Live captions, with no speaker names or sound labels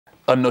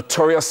A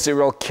notorious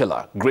serial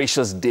killer,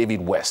 Gracious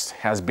David West,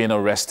 has been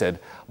arrested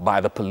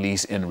by the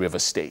police in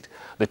Rivers State.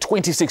 The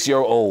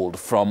 26-year-old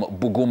from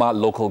Buguma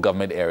local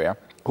government area,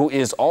 who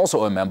is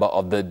also a member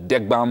of the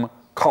Degbam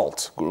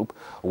cult group,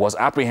 was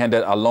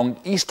apprehended along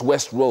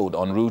East-West Road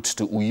en route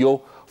to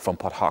Uyo from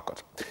Port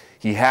Harcourt.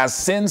 He has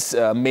since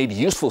made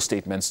useful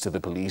statements to the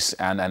police,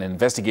 and an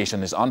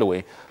investigation is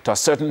underway to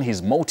ascertain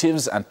his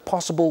motives and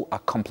possible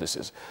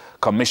accomplices.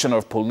 Commissioner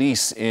of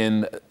Police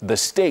in the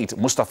state,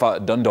 Mustapha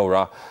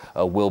Dundora,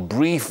 will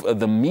brief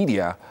the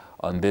media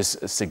on this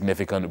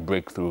significant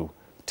breakthrough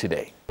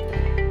today.